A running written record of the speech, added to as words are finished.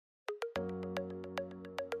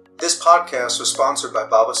This podcast was sponsored by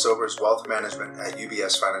Baba Sobers Wealth Management at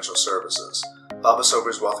UBS Financial Services. Baba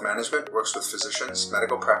Sobers Wealth Management works with physicians,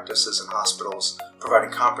 medical practices, and hospitals,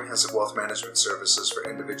 providing comprehensive wealth management services for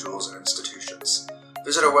individuals and institutions.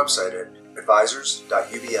 Visit our website at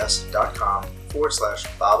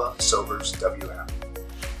advisors.ubs.com/Baba Sobers WM.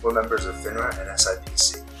 We're members of FINRA and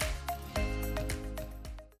SIPC.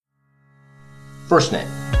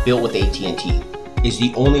 FirstNet, built with AT&T, is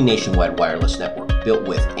the only nationwide wireless network built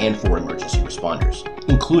with and for emergency responders,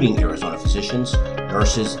 including Arizona physicians,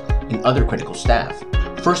 nurses, and other critical staff.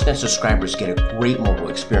 FirstNet subscribers get a great mobile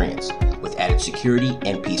experience with added security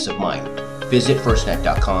and peace of mind. Visit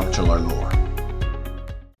firstnet.com to learn more.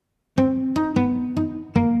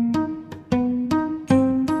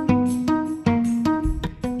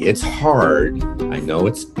 It's hard. I know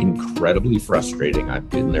it's incredibly frustrating.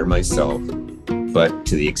 I've been there myself. But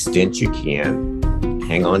to the extent you can,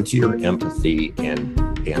 hang on to your empathy and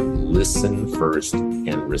listen first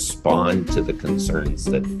and respond to the concerns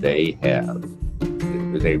that they have.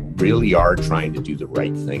 They really are trying to do the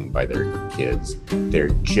right thing by their kids. They're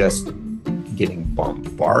just getting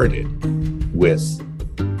bombarded with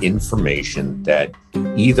information that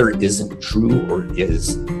either isn't true or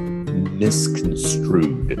is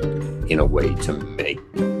misconstrued in a way to make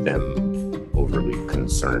them overly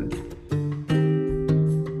concerned.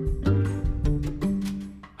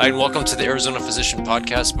 Hi, and welcome to the Arizona Physician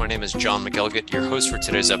Podcast. My name is John McElligott, your host for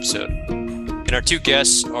today's episode. And our two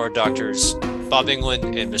guests are Drs. Bob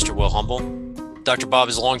England and Mr. Will Humble. Dr. Bob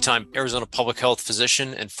is a longtime Arizona public health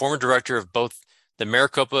physician and former director of both the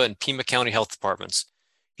Maricopa and Pima County Health Departments.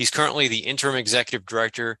 He's currently the interim executive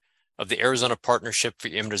director of the Arizona Partnership for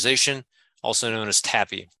Immunization, also known as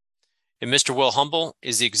TAPI. And Mr. Will Humble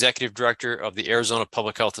is the executive director of the Arizona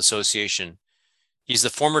Public Health Association. He's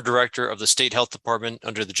the former director of the State Health Department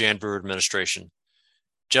under the Jan Brewer administration.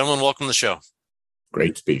 Gentlemen, welcome to the show.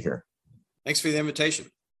 Great to be here. Thanks for the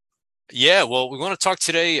invitation. Yeah, well, we want to talk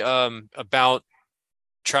today about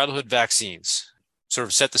childhood vaccines, sort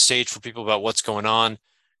of set the stage for people about what's going on,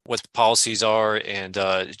 what the policies are, and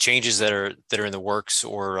changes that are in the works,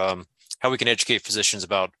 or how we can educate physicians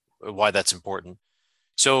about why that's important.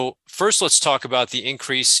 So first, let's talk about the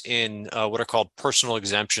increase in what are called personal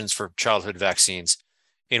exemptions for childhood vaccines.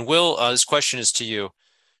 And Will, this question is to you.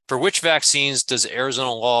 For which vaccines does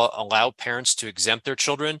Arizona law allow parents to exempt their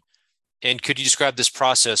children? And could you describe this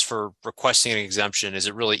process for requesting an exemption? Is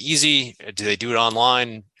it really easy? Do they do it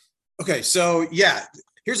online? Okay, so yeah,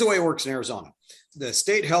 here's the way it works in Arizona. The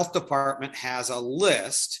state health department has a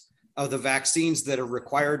list of the vaccines that are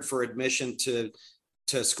required for admission to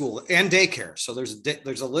school and daycare. So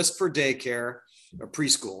there's a list for daycare or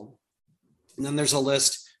preschool, and then there's a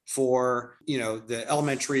list for the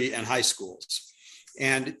elementary and high schools,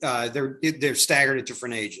 and they're staggered at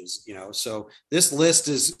different ages. So this list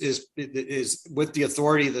is with the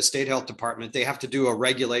authority of the state health department. They have to do a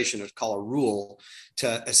regulation, it's called a rule,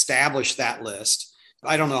 to establish that list.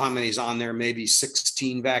 I don't know how many's on there, maybe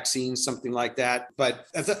 16 vaccines, something like that. But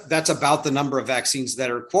that's about the number of vaccines that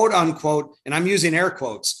are quote unquote, and I'm using air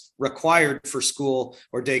quotes, required for school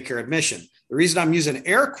or daycare admission. The reason I'm using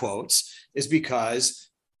air quotes is because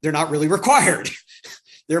they're not really required.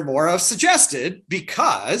 They're more of suggested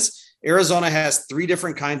because Arizona has 3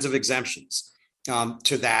 different kinds of exemptions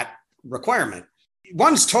to that requirement.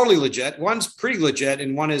 One's totally legit, one's pretty legit,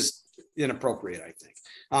 and one is inappropriate, I think.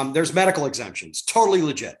 There's medical exemptions, totally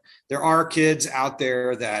legit. There are kids out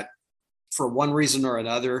there that, for one reason or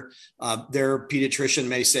another, their pediatrician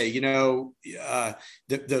may say, the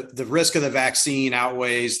risk of the vaccine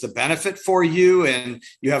outweighs the benefit for you, and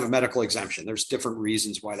you have a medical exemption. There's different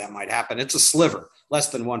reasons why that might happen. It's a sliver. Less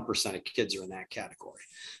than 1% of kids are in that category.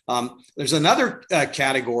 There's another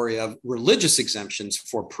category of religious exemptions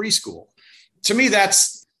for preschool. To me,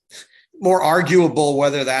 that's more arguable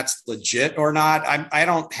whether that's legit or not. I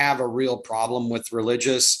don't have a real problem with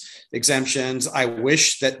religious exemptions. I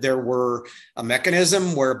wish that there were a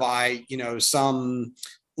mechanism whereby, some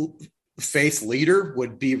faith leader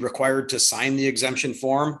would be required to sign the exemption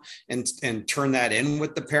form and turn that in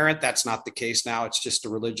with the parent. That's not the case now. It's just a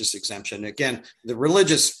religious exemption. Again, the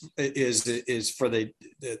religious is for the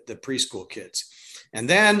preschool kids. And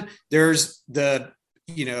then there's the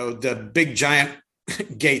big giant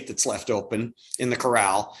gate that's left open in the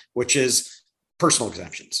corral, which is personal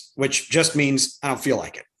exemptions, which just means I don't feel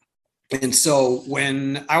like it. And so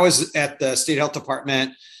when I was at the state health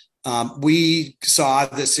department, we saw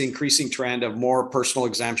this increasing trend of more personal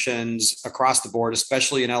exemptions across the board,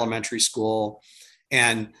 especially in elementary school.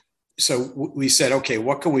 And so we said, okay,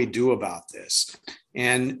 what can we do about this?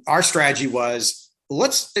 And our strategy was,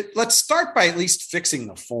 let's start by at least fixing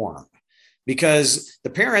the form, because the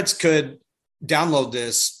parents could download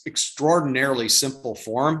this extraordinarily simple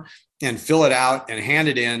form and fill it out and hand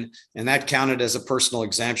it in, and that counted as a personal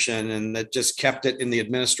exemption, and that just kept it in the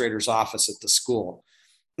administrator's office at the school.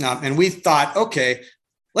 And we thought, okay,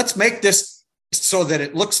 let's make this so that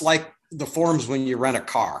it looks like the forms when you rent a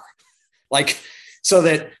car, so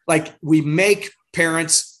that we make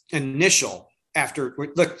parents initial after,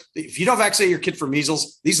 look, if you don't vaccinate your kid for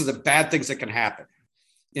measles, these are the bad things that can happen.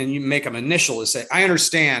 And you make them initial to say, I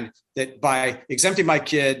understand that by exempting my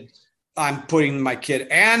kid, I'm putting my kid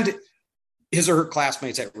and his or her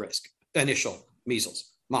classmates at risk. Initial: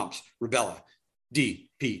 measles, mumps, rubella,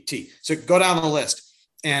 DPT. So go down the list.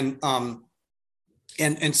 And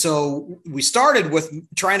so we started with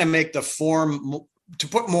trying to make the form, to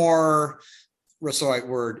put more, what's the right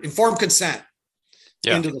word, informed consent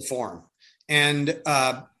into the form. And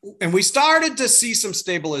we started to see some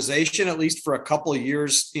stabilization, at least for a couple of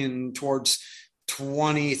years towards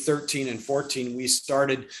 2013 and 14. We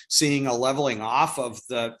started seeing a leveling off of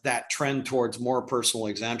that trend towards more personal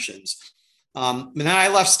exemptions. And then I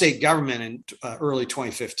left state government in early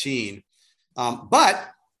 2015. But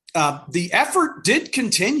the effort did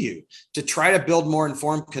continue to try to build more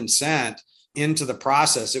informed consent into the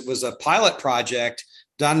process. It was a pilot project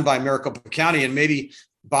done by Maricopa County, and maybe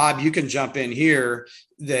Bob, you can jump in here.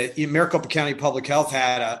 The Maricopa County Public Health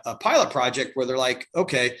had a pilot project where they're like,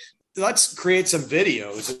 okay, let's create some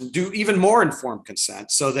videos and do even more informed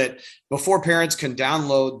consent, so that before parents can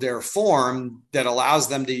download their form that allows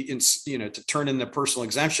them to turn in the personal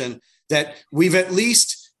exemption, that we've at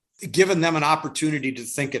least given them an opportunity to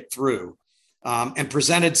think it through, and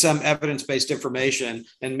presented some evidence-based information,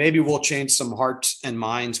 and maybe we'll change some hearts and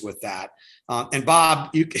minds with that. And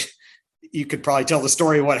Bob, you could probably tell the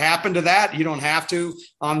story of what happened to that. You don't have to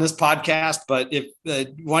on this podcast, but if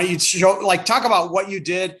why don't you talk about what you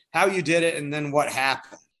did, how you did it, and then what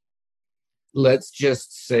happened? Let's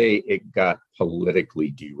just say it got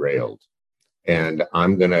politically derailed. And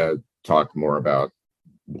I'm going to talk more about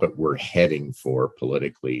what we're heading for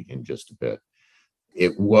politically in just a bit.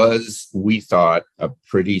 It was, we thought, a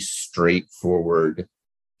pretty straightforward,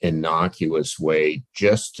 innocuous way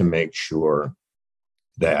just to make sure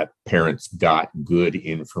that parents got good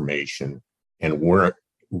information and weren't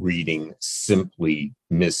reading simply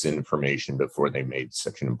misinformation before they made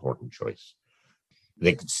such an important choice.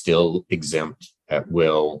 They could still exempt at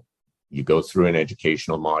will. You go through an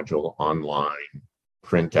educational module online,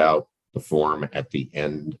 print out the form at the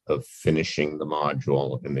end of finishing the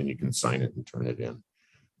module, and then you can sign it and turn it in.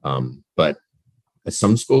 But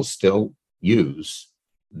some schools still use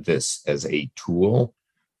this as a tool,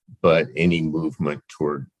 but any movement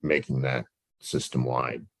toward making that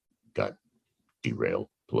system-wide got derailed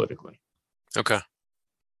politically. Okay.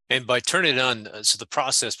 And by turning it on, so the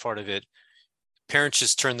process part of it, parents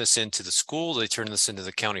just turn this into the school, they turn this into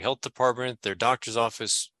the county health department, their doctor's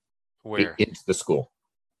office, where? Into the school.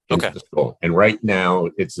 Okay. The school. And right now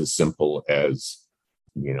it's as simple as,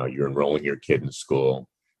 you're enrolling your kid in school.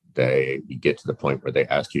 You get to the point where they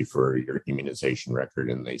ask you for your immunization record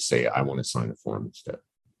and they say, I want to sign a form instead.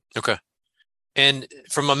 Okay. And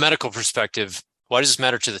from a medical perspective, why does this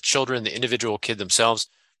matter to the children, the individual kid themselves,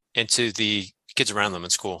 and to the kids around them in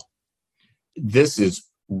school? This is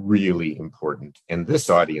really important. And this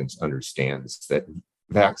audience understands that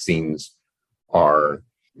vaccines are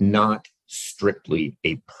not strictly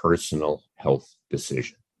a personal health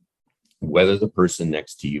decision. Whether the person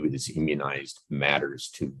next to you is immunized matters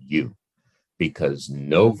to you, because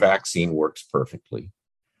no vaccine works perfectly.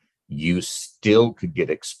 You still could get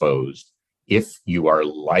exposed if you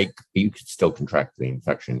could still contract the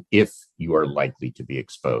infection if you are likely to be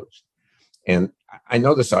exposed. And I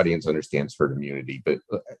know this audience understands herd immunity, but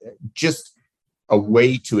just a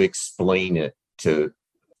way to explain it to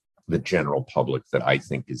the general public that I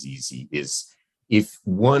think is easy is, if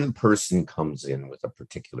one person comes in with a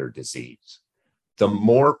particular disease, the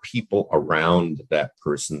more people around that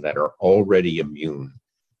person that are already immune,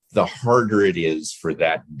 the harder it is for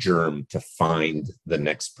that germ to find the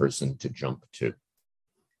next person to jump to.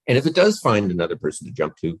 And if it does find another person to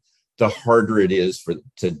jump to, the harder it is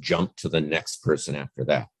to jump to the next person after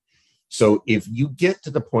that. So if you get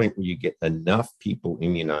to the point where you get enough people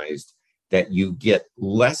immunized that you get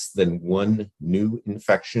less than one new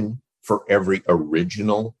infection for every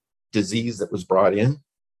original disease that was brought in,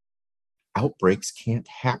 outbreaks can't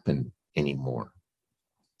happen anymore.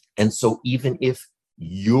 And so even if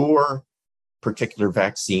your particular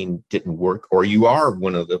vaccine didn't work, or you are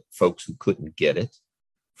one of the folks who couldn't get it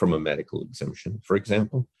from a medical exemption, for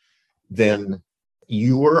example, then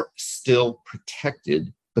you are still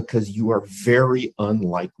protected because you are very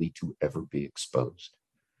unlikely to ever be exposed.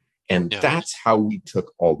 And that's how we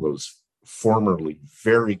took all those formerly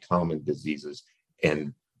very common diseases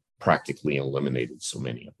and practically eliminated so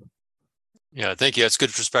many of them. Yeah, thank you. That's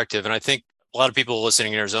good perspective. And I think a lot of people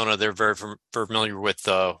listening in Arizona, they're very familiar with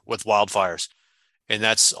wildfires. And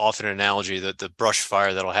that's often an analogy, that the brush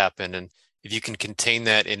fire that'll happen. And if you can contain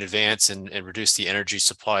that in advance and reduce the energy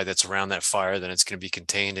supply that's around that fire, then it's going to be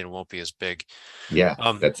contained and it won't be as big. Yeah,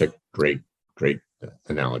 that's a great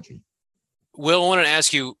analogy. Will, I want to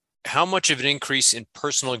ask you, how much of an increase in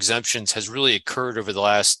personal exemptions has really occurred over the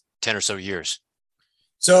last 10 or so years?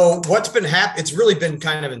 So what's been happening, it's really been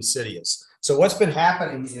kind of insidious. So what's been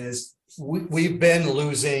happening is we've been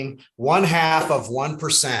losing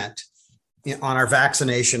 0.5% on our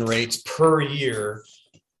vaccination rates per year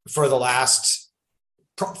for the last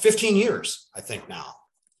 15 years, I think now.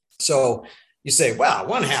 So you say, wow,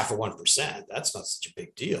 0.5%, that's not such a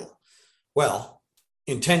big deal. Well,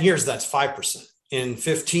 in 10 years, that's 5%. In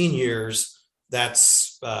 15 years,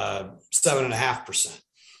 that's 7.5%.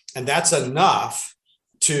 And that's enough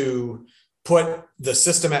to put the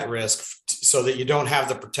system at risk so that you don't have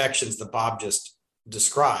the protections that Bob just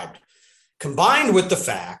described, combined with the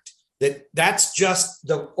fact that that's just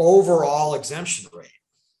the overall exemption rate.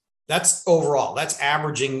 That's overall, that's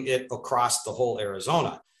averaging it across the whole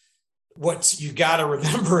Arizona. What you got to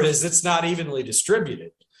remember is it's not evenly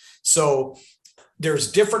distributed. So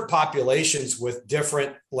there's different populations with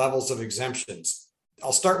different levels of exemptions.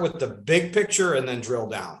 I'll start with the big picture and then drill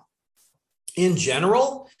down. In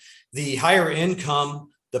general, the higher income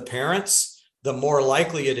the parents, the more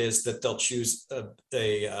likely it is that they'll choose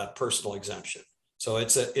a personal exemption. So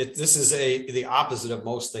this is the opposite of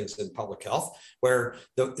most things in public health, where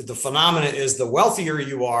the phenomena is the wealthier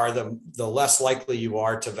you are, the less likely you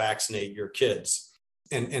are to vaccinate your kids.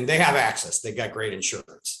 And they have access, they got great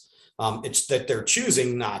insurance. It's that they're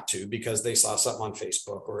choosing not to because they saw something on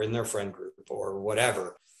Facebook or in their friend group or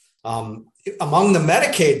whatever. Among the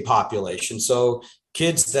Medicaid population, so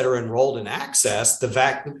kids that are enrolled in Access,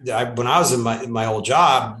 when I was in my old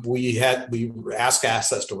job, we asked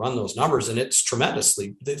Access to run those numbers, and it's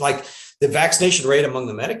tremendously, like the vaccination rate among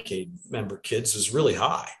the Medicaid member kids is really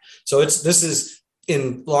high. So this is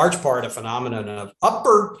in large part a phenomenon of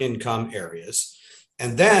upper income areas.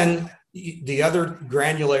 And then the other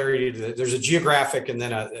granularity, there's a geographic, and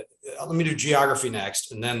then let me do geography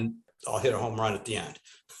next, and then I'll hit a home run at the end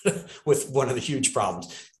with one of the huge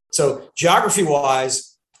problems. So geography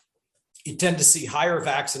wise, you tend to see higher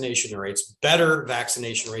vaccination rates, better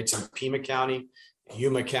vaccination rates in Pima County,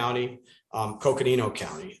 Yuma County, Coconino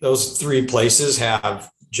County. Those three places have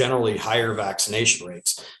generally higher vaccination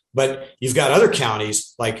rates. But you've got other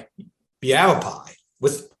counties like Yavapai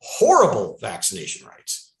with horrible vaccination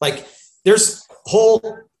rates. Like there's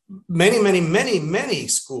many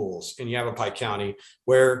schools in Yavapai County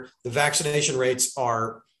where the vaccination rates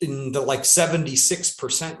are in the like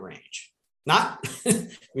 76% range. Not,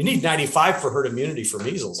 we need 95 for herd immunity for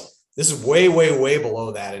measles. This is way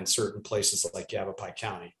below that in certain places like Yavapai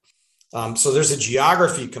County. So there's a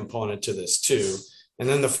geography component to this too. And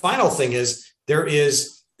then the final thing is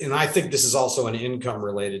and I think this is also an income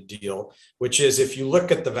related deal, which is if you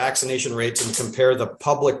look at the vaccination rates and compare the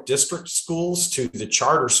public district schools to the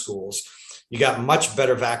charter schools, you got much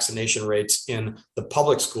better vaccination rates in the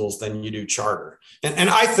public schools than you do charter. And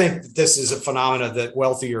I think this is a phenomena that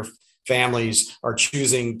wealthier families are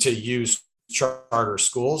choosing to use charter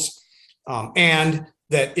schools. And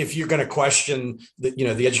that if you're going to question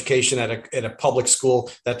the education at a public school,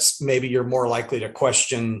 that's maybe you're more likely to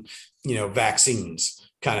question, vaccines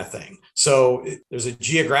kind of thing. So there's a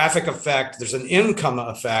geographic effect, there's an income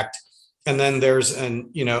effect, and then there's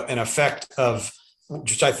an effect of,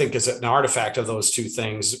 which I think is an artifact of those two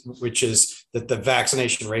things, which is that the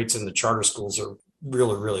vaccination rates in the charter schools are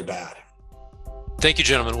really, really bad. Thank you,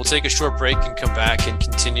 gentlemen. We'll take a short break and come back and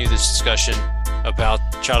continue this discussion about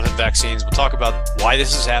childhood vaccines. We'll talk about why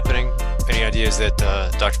this is happening, any ideas that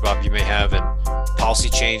Dr. Bob, you may have, and policy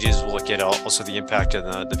changes. We'll look at also the impact of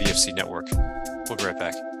the VFC network. We'll be right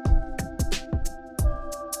back.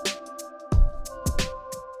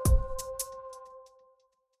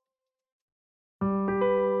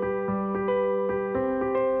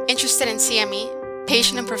 Interested in CME,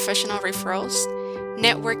 patient and professional referrals,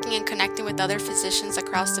 networking and connecting with other physicians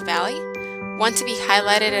across the valley? Want to be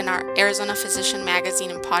highlighted in our Arizona Physician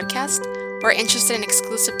magazine and podcast? Or interested in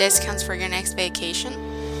exclusive discounts for your next vacation?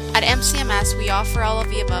 At MCMS, we offer all of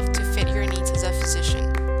the above to fit your needs as a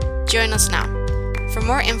physician. Join us now. For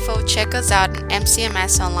more info, check us out at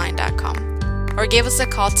mcmsonline.com or give us a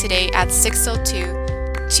call today at 602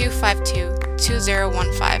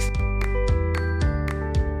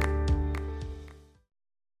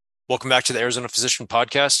 252-2015. Welcome back to the Arizona Physician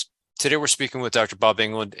Podcast. Today we're speaking with Dr. Bob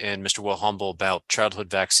England and Mr. Will Humble about childhood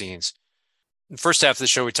vaccines. In the first half of the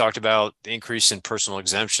show, we talked about the increase in personal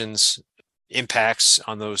exemptions, impacts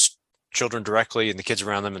on those children directly and the kids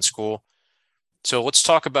around them in school. So let's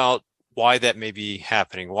talk about why that may be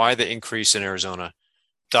happening, why the increase in Arizona.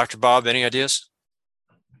 Dr. Bob, any ideas?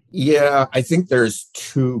 Yeah, I think there's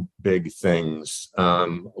two big things.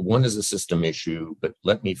 One is a system issue, but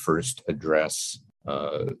let me first address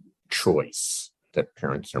choice that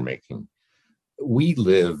parents are making. We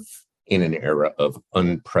live in an era of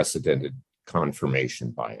unprecedented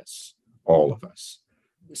confirmation bias, all of us.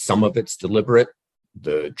 Some of it's deliberate,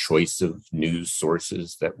 the choice of news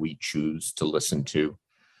sources that we choose to listen to,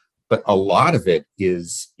 but a lot of it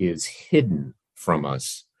is hidden from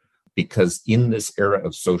us because in this era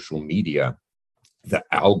of social media, the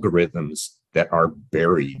algorithms that are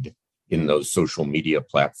buried in those social media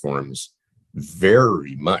platforms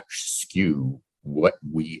very much skew what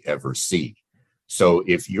we ever see. So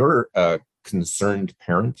if you're a concerned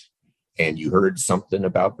parent and you heard something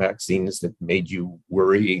about vaccines that made you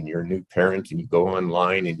worry and you're a new parent and you go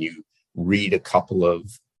online and you read a couple of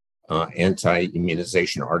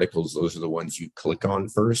anti-immunization articles, those are the ones you click on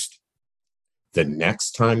first. The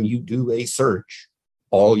next time you do a search,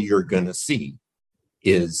 all you're going to see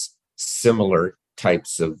is similar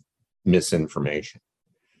types of misinformation.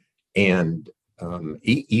 And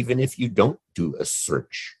even if you don't do a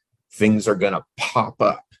search, things are going to pop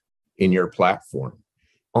up in your platform.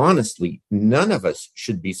 Honestly, none of us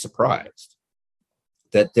should be surprised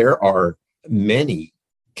that there are many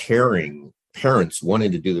caring parents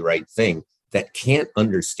wanting to do the right thing that can't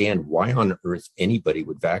understand why on earth anybody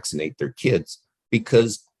would vaccinate their kids,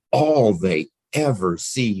 because all they ever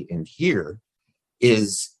see and hear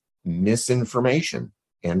is misinformation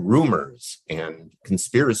and rumors and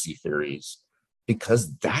conspiracy theories,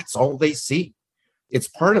 because that's all they see. It's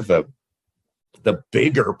part of the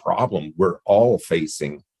bigger problem we're all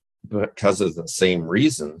facing because of the same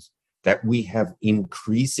reasons, that we have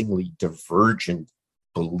increasingly divergent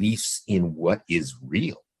beliefs in what is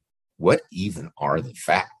real. What even are the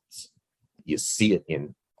facts? You see it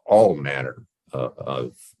in all matter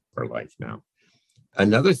of our life now.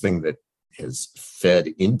 Another thing that has fed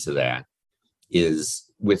into that is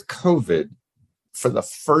with COVID, for the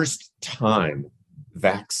first time,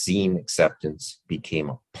 vaccine acceptance became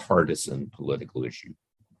a partisan political issue.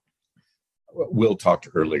 Will talked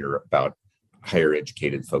earlier about higher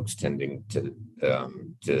educated folks tending to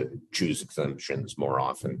choose exemptions more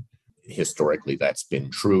often. Historically, that's been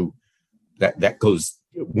true. That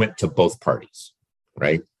went to both parties,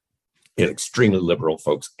 right? And extremely liberal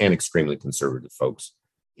folks and extremely conservative folks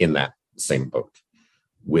in that same boat.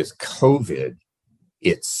 With COVID,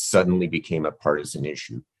 it suddenly became a partisan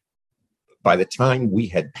issue. By the time we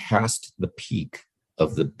had passed the peak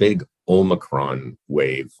of the big Omicron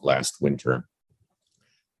wave last winter,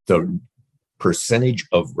 the percentage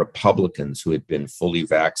of Republicans who had been fully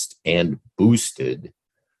vaxxed and boosted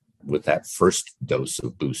with that first dose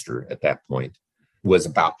of booster at that point was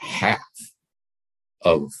about half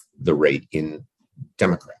of the rate in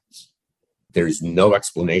Democrats. There's no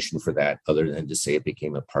explanation for that other than to say it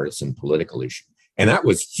became a partisan political issue. And that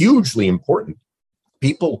was hugely important.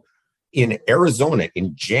 People in Arizona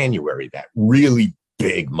in January, that really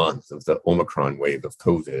big month of the Omicron wave of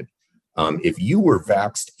COVID, if you were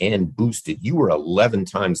vaxxed and boosted, you were 11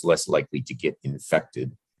 times less likely to get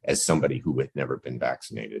infected as somebody who had never been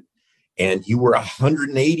vaccinated. And you were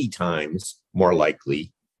 180 times more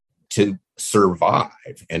likely to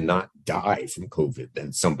survive and not die from COVID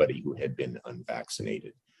than somebody who had been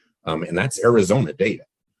unvaccinated. And that's Arizona data.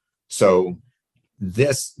 So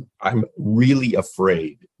I'm really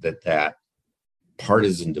afraid that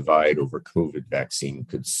partisan divide over COVID vaccine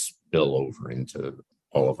could spill over into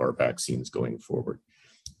all of our vaccines going forward.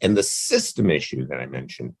 And the system issue that I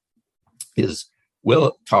mentioned is,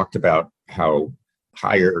 Will talked about how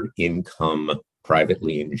higher income,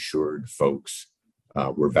 privately insured folks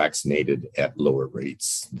were vaccinated at lower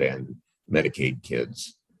rates than Medicaid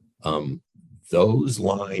kids. Those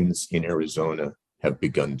lines in Arizona have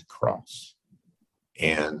begun to cross.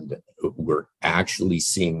 And we're actually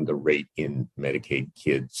seeing the rate in Medicaid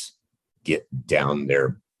kids get down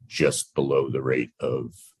there just below the rate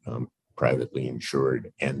of privately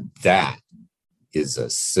insured. And that is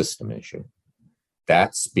a system issue.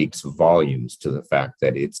 That speaks volumes to the fact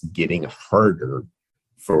that it's getting harder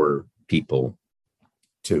for people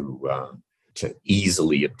to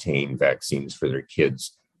easily obtain vaccines for their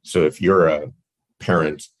kids. So if you're a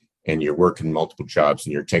parent and you're working multiple jobs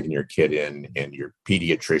and you're taking your kid in and your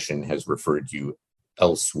pediatrician has referred you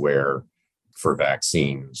elsewhere for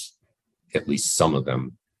vaccines, at least some of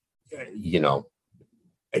them,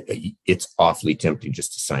 it's awfully tempting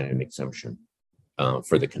just to sign an exemption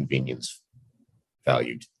for the convenience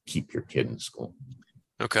value to keep your kid in school.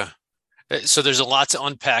 Okay. So there's a lot to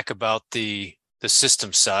unpack about the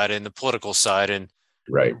system side and the political side. And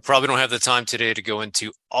right. Probably don't have the time today to go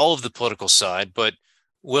into all of the political side, but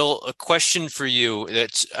Will, a question for you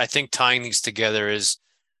that's, I think, tying these together is,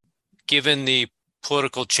 given the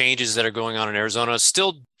political changes that are going on in Arizona,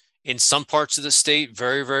 still in some parts of the state,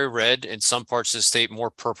 very, very red, in some parts of the state,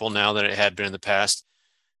 more purple now than it had been in the past.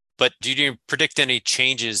 But do you predict any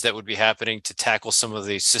changes that would be happening to tackle some of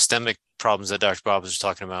the systemic problems that Dr. Bob was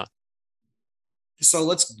talking about? So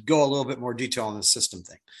let's go a little bit more detail on the system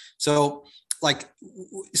thing. So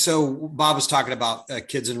Bob was talking about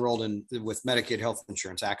kids enrolled with Medicaid health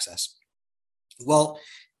insurance access. Well,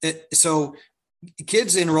 so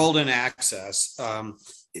kids enrolled in access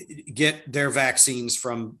get their vaccines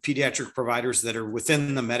from pediatric providers that are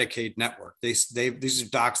within the Medicaid network. These are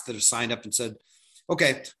docs that have signed up and said,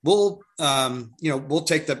 okay, we'll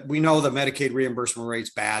take we know the Medicaid reimbursement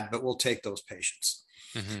rate's bad, but we'll take those patients.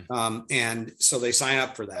 Mm-hmm. And so they sign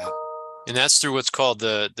up for that. And that's through what's called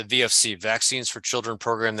the VFC, Vaccines for Children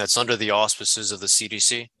program, that's under the auspices of the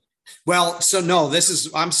CDC? Well, so no,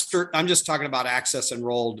 I'm just talking about access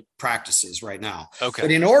enrolled practices right now. Okay.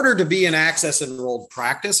 But in order to be an access enrolled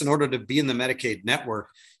practice, in order to be in the Medicaid network,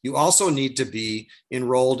 you also need to be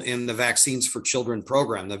enrolled in the Vaccines for Children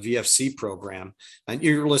program, the VFC program. And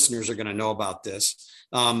your listeners are going to know about this,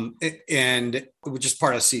 and which is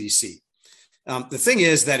part of CDC. The thing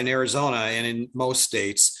is that in Arizona and in most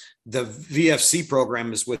states, the VFC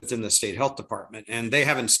program is within the state health department, and they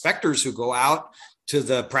have inspectors who go out to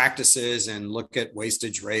the practices and look at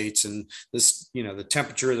wastage rates and this, the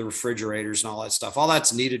temperature of the refrigerators and all that stuff. All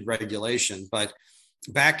that's needed regulation. But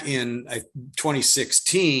back in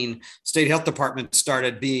 2016, state health department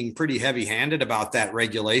started being pretty heavy-handed about that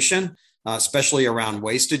regulation, especially around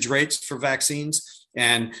wastage rates for vaccines,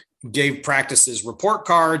 and gave practices report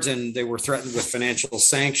cards, and they were threatened with financial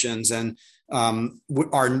sanctions. And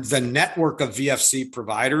the network of VFC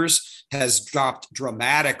providers has dropped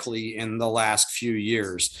dramatically in the last few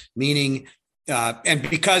years, meaning, and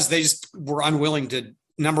because they just were unwilling to,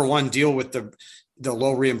 number one, deal with the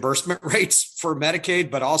low reimbursement rates for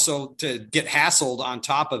Medicaid, but also to get hassled on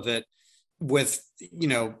top of it with,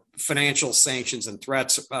 financial sanctions and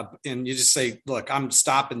threats. And you just say, look, I'm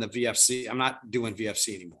stopping the VFC. I'm not doing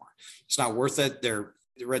VFC anymore. It's not worth it. The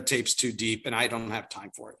red tape's too deep and I don't have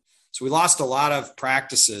time for it. So we lost a lot of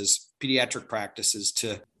practices, pediatric practices,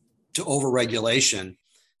 to overregulation.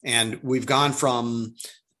 And we've gone from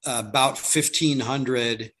about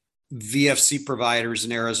 1,500 VFC providers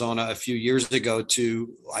in Arizona a few years ago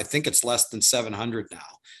to, I think it's less than 700 now.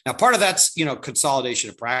 Now, part of that's, consolidation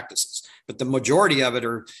of practices, but the majority of it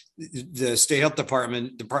are the state health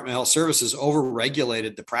department, Department of Health Services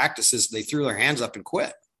overregulated the practices. They threw their hands up and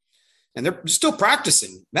quit. And they're still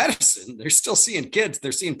practicing medicine. They're still seeing kids.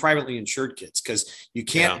 They're seeing privately insured kids, because you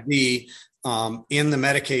can't be in the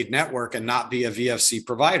Medicaid network and not be a VFC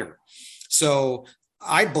provider. So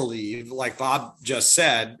I believe, like Bob just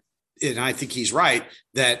said, and I think he's right,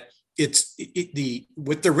 that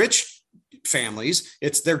with the rich families,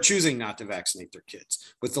 they're choosing not to vaccinate their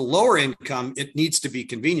kids. With the lower income, it needs to be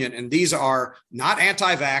convenient. And these are not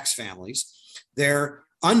anti-vax families. They're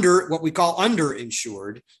what we call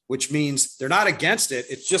underinsured, which means they're not against it.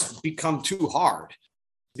 It's just become too hard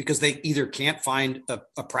because they either can't find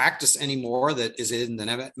a practice anymore that is in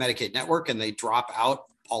the Medicaid network and they drop out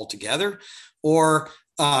altogether, or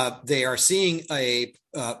they are seeing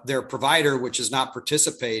their provider, which is not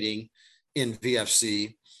participating in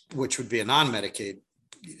VFC, which would be a non-Medicaid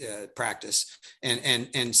practice.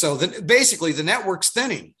 And so basically the network's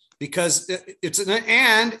thinning because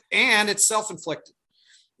it's self-inflicted.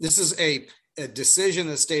 This is a decision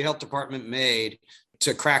the state health department made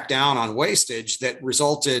to crack down on wastage that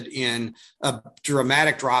resulted in a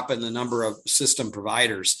dramatic drop in the number of system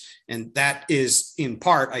providers. And that is in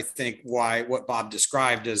part, I think, why what Bob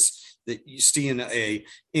described as that you see a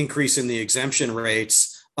increase in the exemption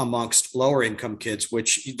rates amongst lower income kids,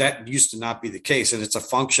 which that used to not be the case. And it's a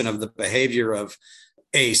function of the behavior of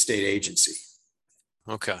a state agency.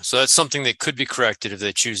 Okay. So that's something that could be corrected if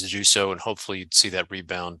they choose to do so. And hopefully you'd see that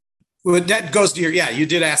rebound. Well, that goes to you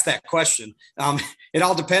did ask that question. It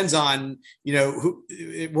all depends on,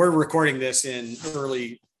 we're recording this in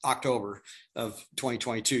early October of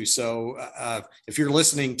 2022. So if you're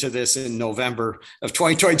listening to this in November of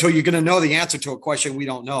 2022, you're going to know the answer to a question we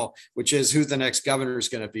don't know, which is who the next governor is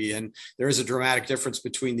going to be. And there is a dramatic difference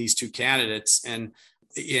between these two candidates. And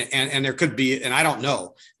there could be, and I don't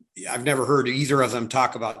know, I've never heard either of them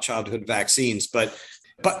talk about childhood vaccines, but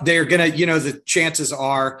they're going to, the chances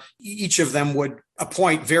are each of them would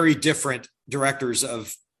appoint very different directors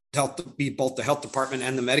of health to be both the health department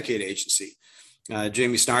and the Medicaid agency.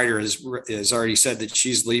 Jamie Snyder has already said that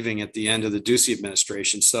she's leaving at the end of the Ducey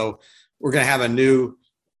administration. So we're going to have a new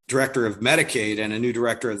director of Medicaid and a new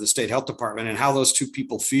director of the state health department, and how those two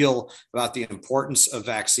people feel about the importance of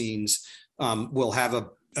vaccines will have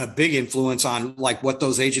a big influence on like what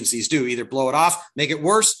those agencies do, either blow it off, make it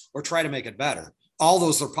worse, or try to make it better. All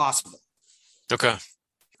those are possible. Okay.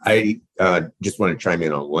 I just want to chime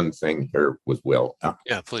in on one thing here with Will.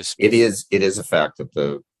 Yeah, please. It is a fact that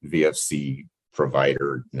the VFC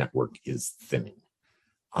provider network is thinning.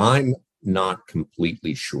 I'm not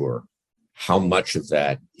completely sure how much of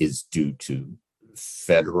that is due to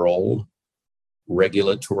federal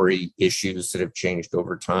regulatory issues that have changed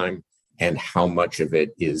over time, and how much of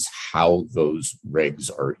it is how those regs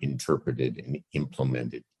are interpreted and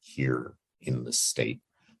implemented here in the state.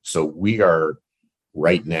 So we are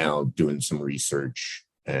right now doing some research,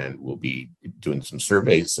 and we'll be doing some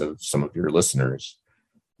surveys of some of your listeners,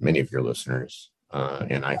 many of your listeners.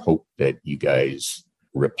 And I hope that you guys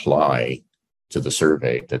reply to the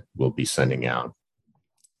survey that we'll be sending out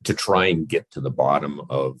to try and get to the bottom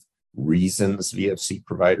of reasons VFC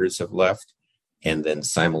providers have left, and then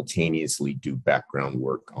simultaneously do background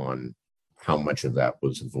work on how much of that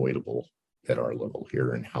was avoidable at our level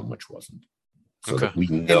here and how much wasn't. So that we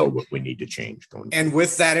know what we need to change going forward. And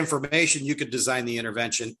with that information, you could design the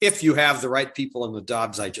intervention if you have the right people in the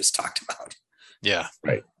jobs I just talked about. Yeah.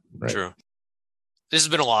 Right. True. This has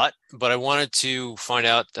been a lot, but I wanted to find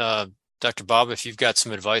out, Dr. Bob, if you've got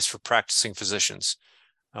some advice for practicing physicians.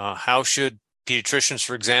 How should pediatricians,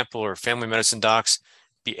 for example, or family medicine docs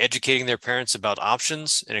be educating their parents about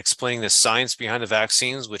options and explaining the science behind the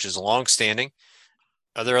vaccines, which is longstanding?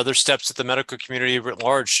 Are there other steps that the medical community writ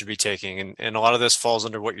large should be taking? And a lot of this falls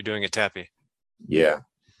under what you're doing at TAPI. Yeah,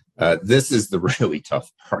 this is the really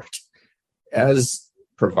tough part. As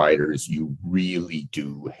providers, you really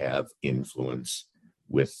do have influence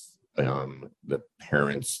with the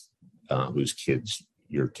parents whose kids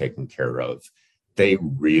you're taking care of. They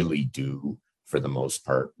really do, for the most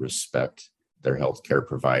part, respect their healthcare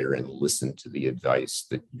provider and listen to the advice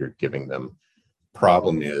that you're giving them.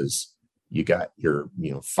 Problem is, you got your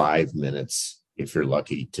 5 minutes, if you're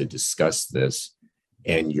lucky, to discuss this,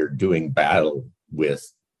 and you're doing battle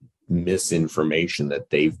with misinformation that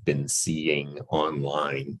they've been seeing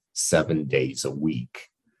online 7 days a week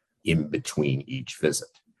in between each visit.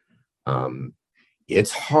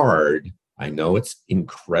 It's hard. I know it's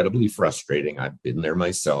incredibly frustrating. I've been there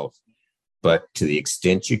myself, but to the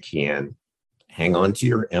extent you can, hang on to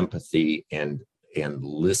your empathy and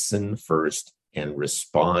listen first and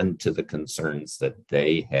respond to the concerns that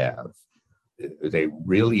they have. They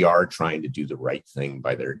really are trying to do the right thing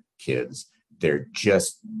by their kids. They're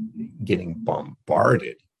just getting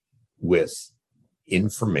bombarded with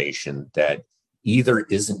information that either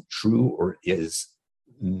isn't true or is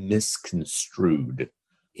misconstrued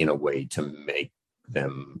in a way to make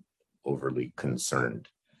them overly concerned.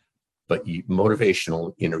 But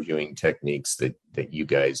motivational interviewing techniques that you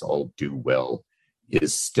guys all do well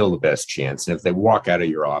is still the best chance. And if they walk out of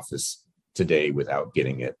your office today without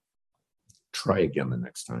getting it, try again the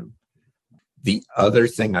next time. The other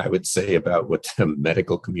thing I would say about what the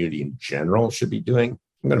medical community in general should be doing,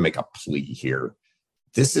 I'm going to make a plea here.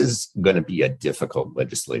 This is going to be a difficult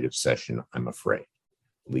legislative session, I'm afraid.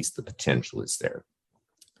 At least the potential is there.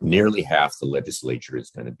 Nearly half the legislature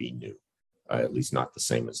is going to be new, at least not the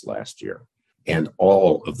same as last year. And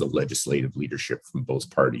all of the legislative leadership from both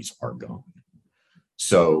parties are gone.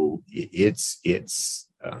 So it's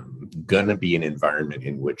going to be an environment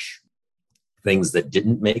in which things that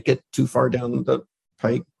didn't make it too far down the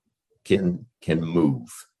pike can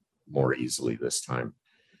move more easily this time.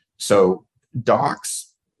 So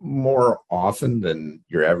docs, more often than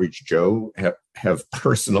your average Joe, have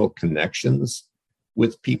personal connections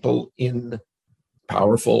with people in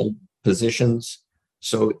powerful positions.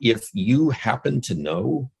 So if you happen to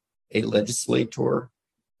know a legislator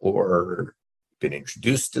or been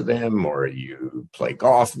introduced to them, or you play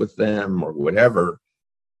golf with them or whatever,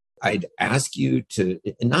 I'd ask you to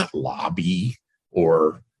not lobby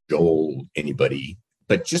or cajole anybody,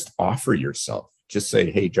 but just offer yourself. Just say,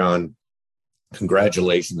 hey, John,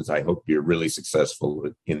 congratulations. I hope you're really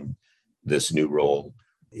successful in this new role.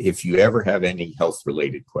 If you ever have any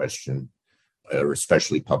health-related question, or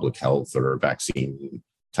especially public health or a vaccine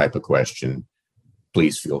type of question,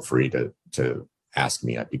 please feel free to ask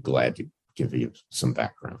me. I'd be glad to give you some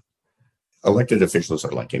background. Elected officials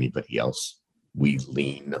are like anybody else. We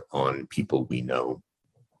lean on people we know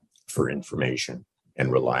for information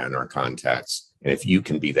and rely on our contacts. And if you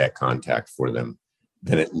can be that contact for them,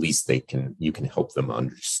 then at least you can help them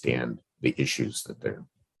understand the issues that they're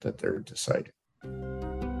deciding.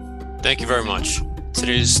 Thank you very much.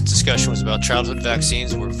 Today's discussion was about childhood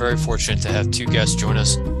vaccines. We're very fortunate to have two guests join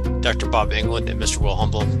us, Dr. Bob England and Mr. Will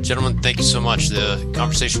Humble. Gentlemen, thank you so much. The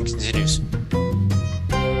conversation continues.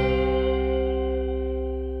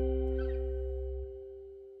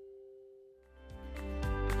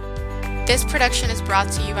 This production is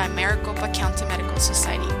brought to you by Maricopa County Medical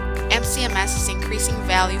Society. MCMS is increasing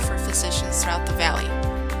value for physicians throughout the valley.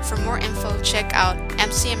 For more info, check out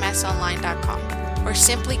mcmsonline.com or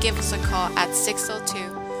simply give us a call at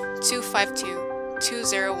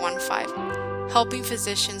 602-252-2015, helping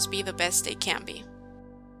physicians be the best they can be.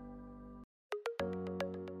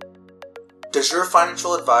 Does your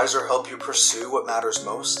financial advisor help you pursue what matters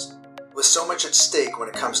most? With so much at stake when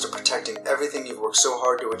it comes to protecting everything you've worked so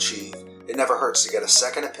hard to achieve, it never hurts to get a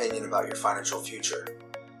second opinion about your financial future.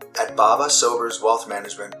 At Baba Sobers Wealth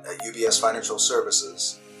Management at UBS Financial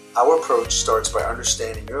Services, our approach starts by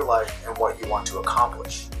understanding your life and what you want to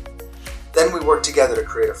accomplish. Then we work together to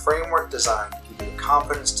create a framework designed to give you the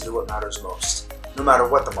confidence to do what matters most, no matter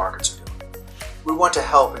what the markets are doing. We want to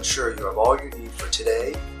help ensure you have all you need for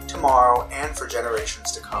today, tomorrow, and for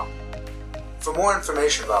generations to come. For more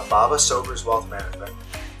information about Baba Sobers Wealth Management,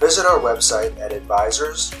 visit our website at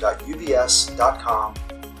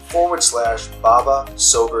advisors.ubs.com/Baba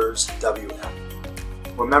Sobers WM.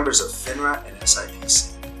 We're members of FINRA and SIPC.